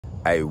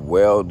A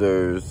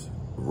welder's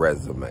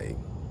resume.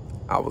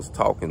 I was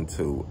talking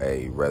to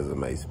a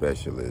resume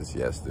specialist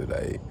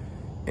yesterday,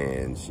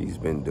 and she's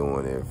been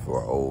doing it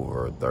for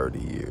over 30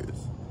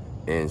 years.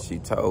 And she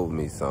told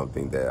me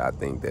something that I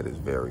think that is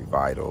very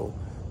vital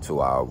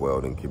to our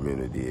welding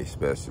community,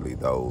 especially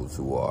those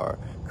who are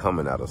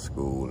coming out of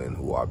school and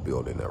who are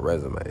building their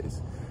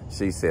resumes.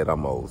 She said,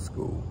 I'm old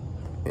school.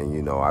 And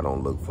you know, I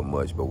don't look for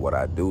much, but what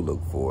I do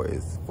look for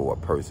is for a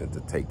person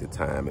to take the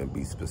time and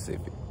be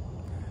specific.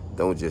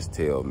 Don't just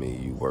tell me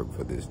you work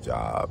for this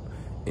job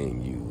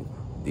and you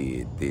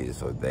did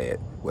this or that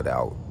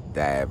without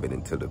diving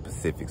into the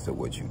specifics of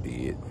what you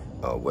did,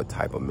 what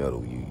type of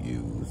metal you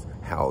use,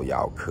 how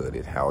y'all cut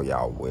it, how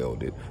y'all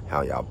weld it,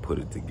 how y'all put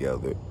it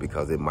together,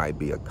 because it might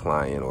be a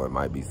client or it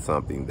might be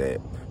something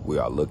that we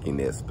are looking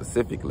at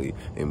specifically,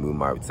 and we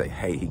might say,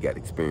 hey, he got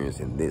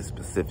experience in this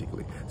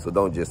specifically. So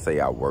don't just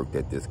say I worked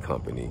at this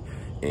company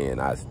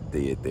and I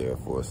did there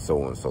for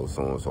so-and-so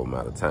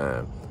amount of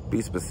time.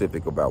 Be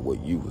specific about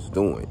what you was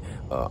doing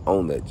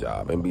on that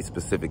job, and be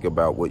specific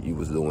about what you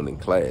was doing in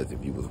class.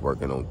 If you was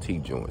working on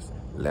T-joints,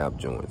 lap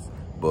joints,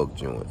 buck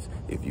joints,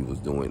 if you was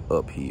doing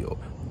uphill,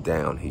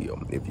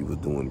 downhill, if you was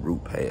doing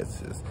root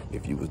passes,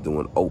 if you was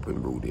doing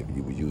open root, if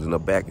you was using a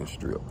backing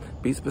strip.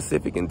 Be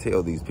specific and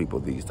tell these people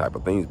these type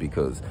of things,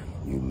 because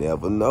you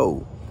never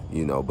know,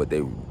 you know, but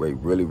they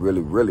really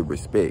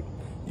respect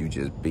you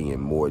just being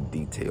more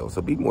detailed. So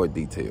be more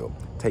detailed.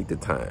 Take the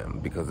time,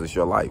 because it's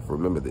your life.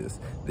 Remember this.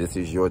 This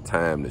is your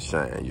time to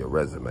shine, your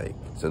resume.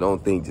 So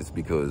don't think just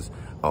because,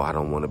 oh, I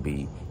don't want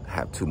to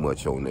have too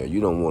much on there.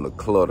 You don't want to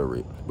clutter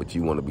it, but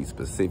you want to be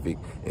specific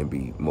and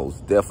be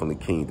most definitely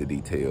keen to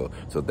detail,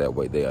 so that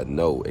way they'll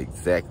know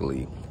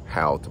exactly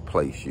how to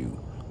place you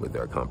with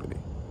their company.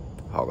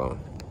 Hold on.